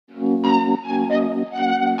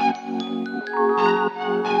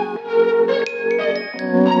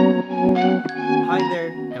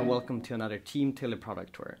welcome to another Teamtailor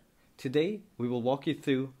product tour. Today we will walk you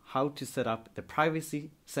through how to set up the privacy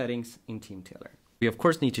settings in Teamtailor. We of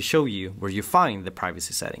course need to show you where you find the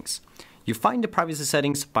privacy settings. You find the privacy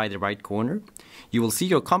settings by the right corner. You will see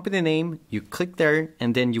your company name, you click there,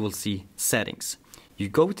 and then you will see settings. You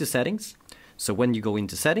go to settings, so when you go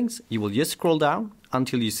into settings, you will just scroll down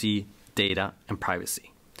until you see data and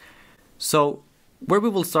privacy. So where we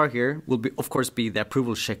will start here will be, of course, be the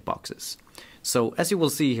approval checkboxes. So as you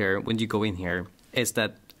will see here when you go in here, is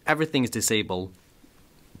that everything is disabled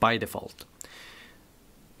by default.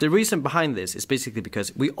 The reason behind this is basically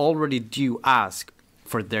because we already do ask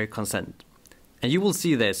for their consent. And you will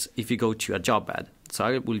see this if you go to a job ad. So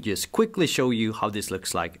I will just quickly show you how this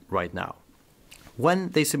looks like right now. When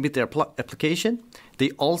they submit their application,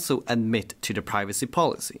 they also admit to the privacy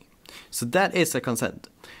policy. So that is a consent.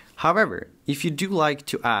 However, if you do like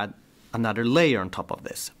to add another layer on top of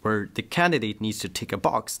this, where the candidate needs to tick a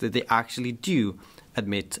box that they actually do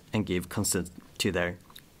admit and give consent to their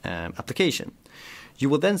application. You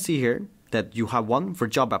will then see here that you have one for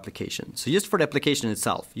job application. So just for the application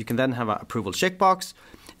itself, you can then have an approval checkbox,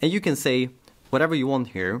 and you can say whatever you want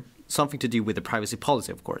here, something to do with the privacy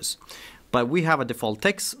policy, of course. But we have a default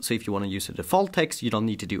text, so if you want to use a default text, you don't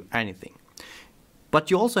need to do anything.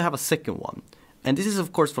 But you also have a second one, and this is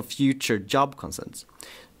of course for future job consents.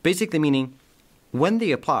 Basically meaning, when they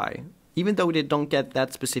apply, even though they don't get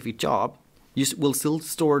that specific job, you will still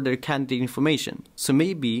store their candidate information. So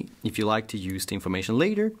maybe, if you like to use the information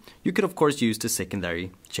later, you could of course use the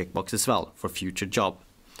secondary checkbox as well for future job.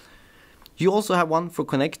 You also have one for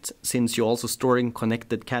connect, since you're also storing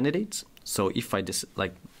connected candidates. So if I just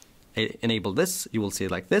enable this, you will see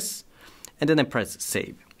it like this, and then I press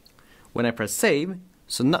save. When I press save,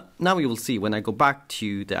 so now you will see when I go back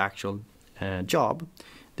to the actual job,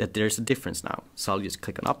 that there's a difference now. So I'll just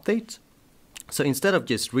click on update. So instead of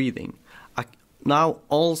just reading, I now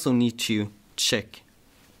also need to check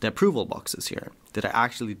the approval boxes here, that I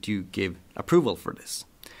actually do give approval for this.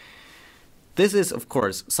 This is of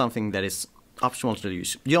course something that is optional to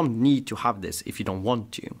use. You don't need to have this if you don't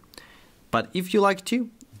want to. But if you like to,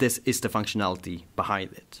 this is the functionality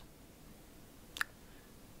behind it.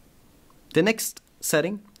 The next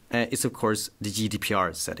setting is of course the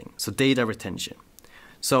GDPR setting, so data retention.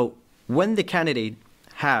 So when the candidate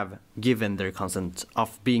have given their consent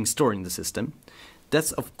of being stored in the system,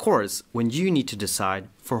 that's of course when you need to decide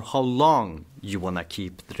for how long you want to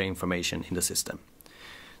keep the information in the system.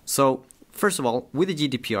 So first of all, with the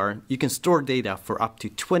GDPR, you can store data for up to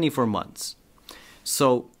 24 months.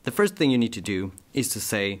 So the first thing you need to do is to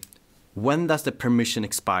say, when does the permission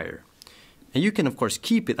expire? And you can of course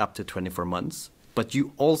keep it up to 24 months, but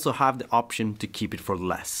you also have the option to keep it for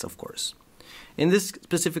less, of course. In this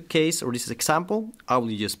specific case, or this example, I will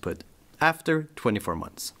just put after 24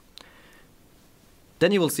 months.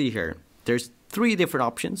 Then you will see here, there's 3 different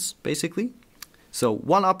options, basically. So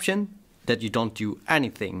one option, that you don't do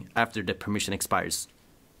anything after the permission expires.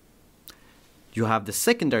 You have the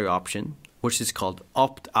secondary option, which is called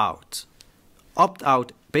opt-out.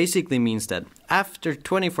 Opt-out basically means that after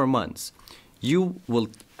 24 months, you will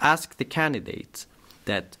ask the candidate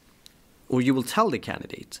that, or you will tell the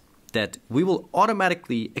candidate that we will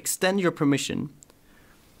automatically extend your permission.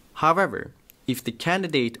 However, if the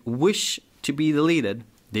candidate wish to be deleted,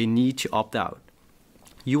 they need to opt out.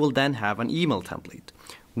 You will then have an email template.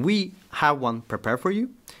 We have one prepared for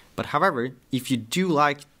you, but however, if you do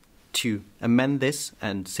like to amend this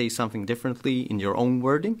and say something differently in your own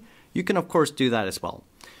wording, you can of course do that as well.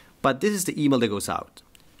 But this is the email that goes out.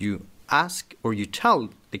 You ask or you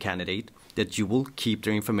tell the candidate that you will keep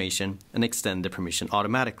their information and extend the permission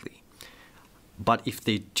automatically. But if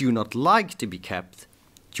they do not like to be kept,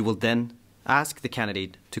 you will then ask the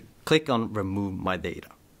candidate to click on remove my data.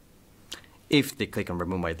 If they click on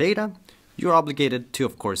remove my data, you're obligated to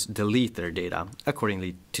of course delete their data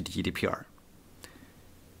accordingly to the GDPR.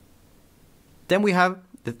 Then we have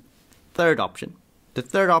the third option. The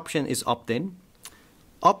third option is opt-in.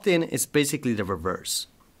 Opt-in is basically the reverse.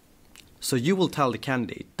 So you will tell the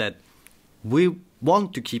candidate that we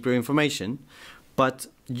want to keep your information, but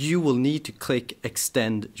you will need to click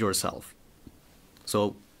extend yourself.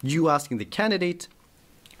 So you asking the candidate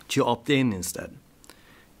to opt in instead.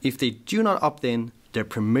 If they do not opt in, their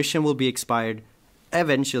permission will be expired,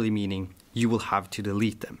 eventually meaning you will have to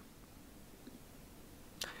delete them.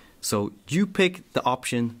 So you pick the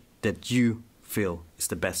option that you feel is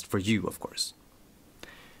the best for you, of course.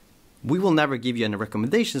 We will never give you any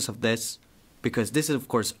recommendations of this, because this is of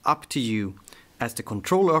course up to you as the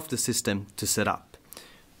controller of the system to set up.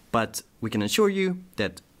 But we can assure you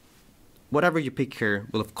that whatever you pick here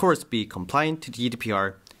will of course be compliant to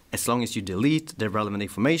GDPR as long as you delete the relevant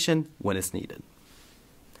information when it's needed.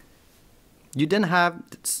 You then have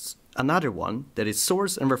another one that is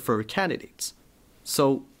source and refer candidates.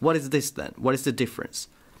 So what is this then? What is the difference?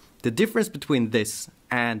 The difference between this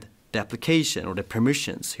and the application or the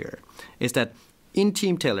permissions here is that in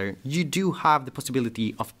Teamtailor, you do have the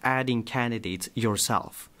possibility of adding candidates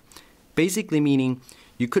yourself. Basically meaning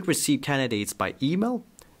you could receive candidates by email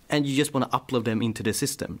and you just want to upload them into the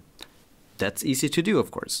system. That's easy to do,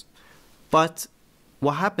 of course. But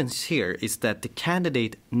what happens here is that the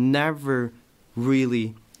candidate never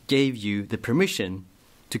really gave you the permission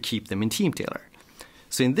to keep them in Teamtailor.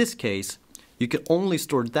 So in this case, you can only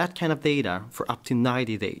store that kind of data for up to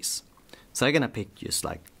 90 days. So I'm gonna pick just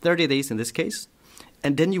like 30 days in this case.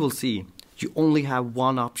 And then you will see you only have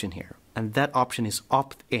one option here. And that option is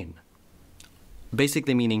opt-in.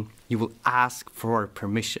 Basically meaning you will ask for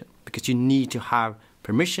permission because you need to have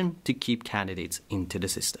permission to keep candidates into the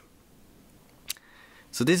system.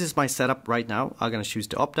 So this is my setup right now. I'm gonna choose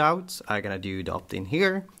the opt-out. I'm gonna do the opt-in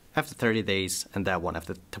here after 30 days and that one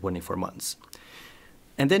after 24 months.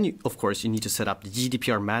 And then, of course, you need to set up the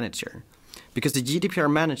GDPR manager because the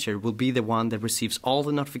GDPR manager will be the one that receives all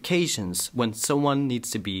the notifications when someone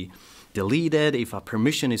needs to be deleted, if a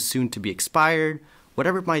permission is soon to be expired,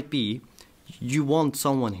 whatever it might be. You want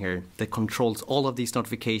someone here that controls all of these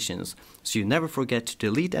notifications so you never forget to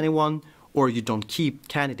delete anyone or you don't keep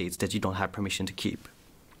candidates that you don't have permission to keep.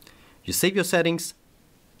 You save your settings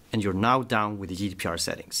and you're now done with the GDPR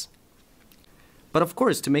settings. But of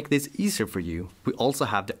course, to make this easier for you, we also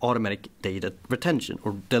have the automatic data retention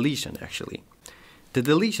or deletion actually. The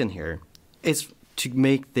deletion here is to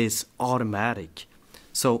make this automatic.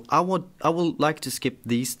 So I would like to skip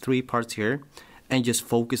these three parts here and just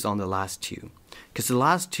focus on the last two, because the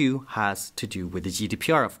last two has to do with the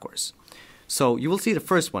GDPR, of course. So you will see the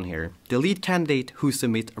first one here, delete candidate who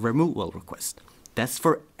submit a removal request. That's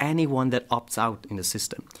for anyone that opts out in the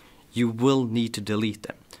system. You will need to delete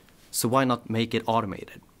them. So why not make it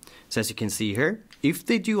automated? So as you can see here, if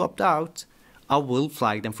they do opt out, I will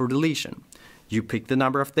flag them for deletion. You pick the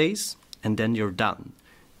number of days and then you're done.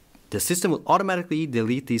 The system will automatically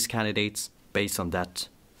delete these candidates based on that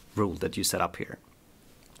rule that you set up here.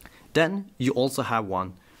 Then you also have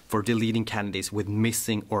one for deleting candidates with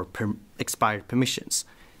missing or expired permissions.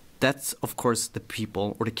 That's of course the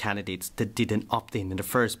people or the candidates that didn't opt in the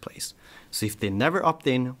first place. So if they never opt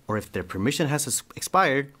in or if their permission has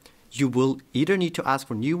expired, you will either need to ask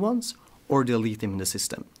for new ones or delete them in the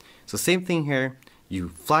system. So same thing here, you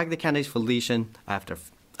flag the candidates for deletion after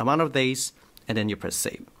amount of days and then you press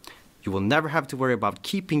save. You will never have to worry about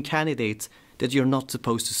keeping candidates that you're not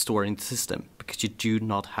supposed to store in the system because you do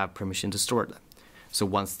not have permission to store them. So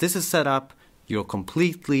once this is set up, you're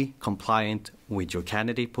completely compliant with your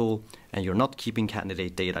candidate pool and you're not keeping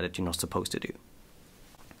candidate data that you're not supposed to do.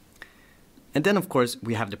 And then of course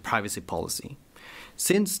we have the privacy policy.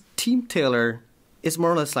 Since Teamtailor is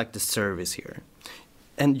more or less like the service here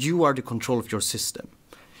and you are the control of your system,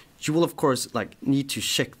 you will of course need to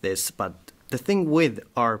check this, but the thing with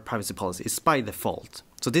our privacy policy is by default.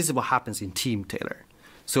 So this is what happens in Teamtailor.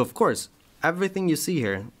 So of course, everything you see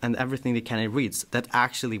here and everything the candidate reads, that's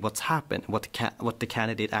actually what's happened, what the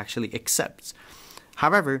candidate actually accepts.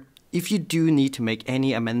 However, if you do need to make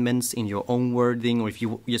any amendments in your own wording or if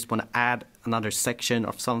you just want to add another section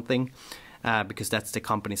of something, because that's the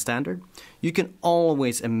company standard, you can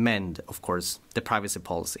always amend, of course, the privacy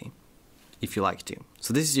policy if you like to.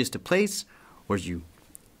 So this is just a place where you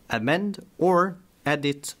amend or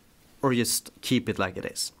edit or just keep it like it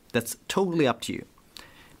is. That's totally up to you.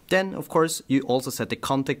 Then, of course, you also set the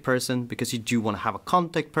contact person because you do want to have a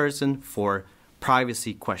contact person for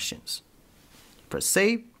privacy questions. Press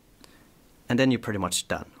save, and then you're pretty much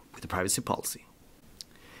done with the privacy policy.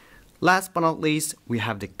 Last but not least, we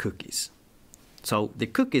have the cookies. So the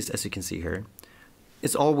cookies, as you can see here,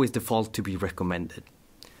 is always default to be recommended.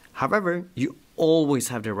 However, you always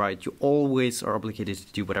have the right, you always are obligated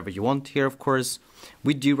to do whatever you want here, of course.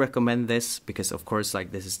 We do recommend this because, of course,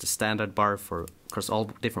 this is the standard bar for, of course, all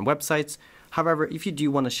different websites. However, if you do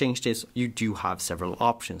want to change this, you do have several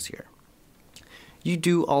options here. You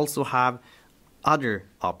do also have other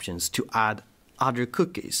options to add other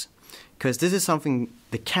cookies because this is something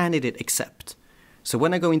the candidate accepts. So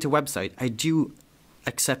when I go into a website, I do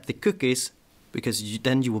accept the cookies because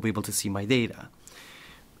then you will be able to see my data.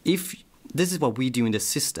 If this is what we do in the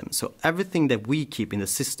system, so everything that we keep in the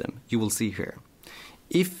system, you will see here.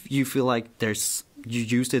 If you feel like you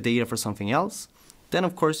use the data for something else, then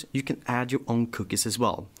of course you can add your own cookies as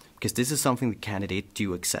well, because this is something the candidate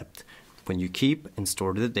do accept when you keep and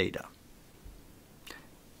store the data.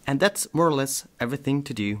 And that's more or less everything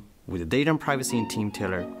to do with the data and privacy in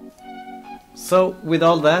Teamtailor. So with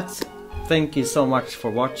all that, thank you so much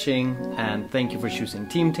for watching and thank you for choosing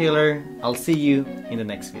Teamtailor. I'll see you in the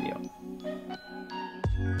next video.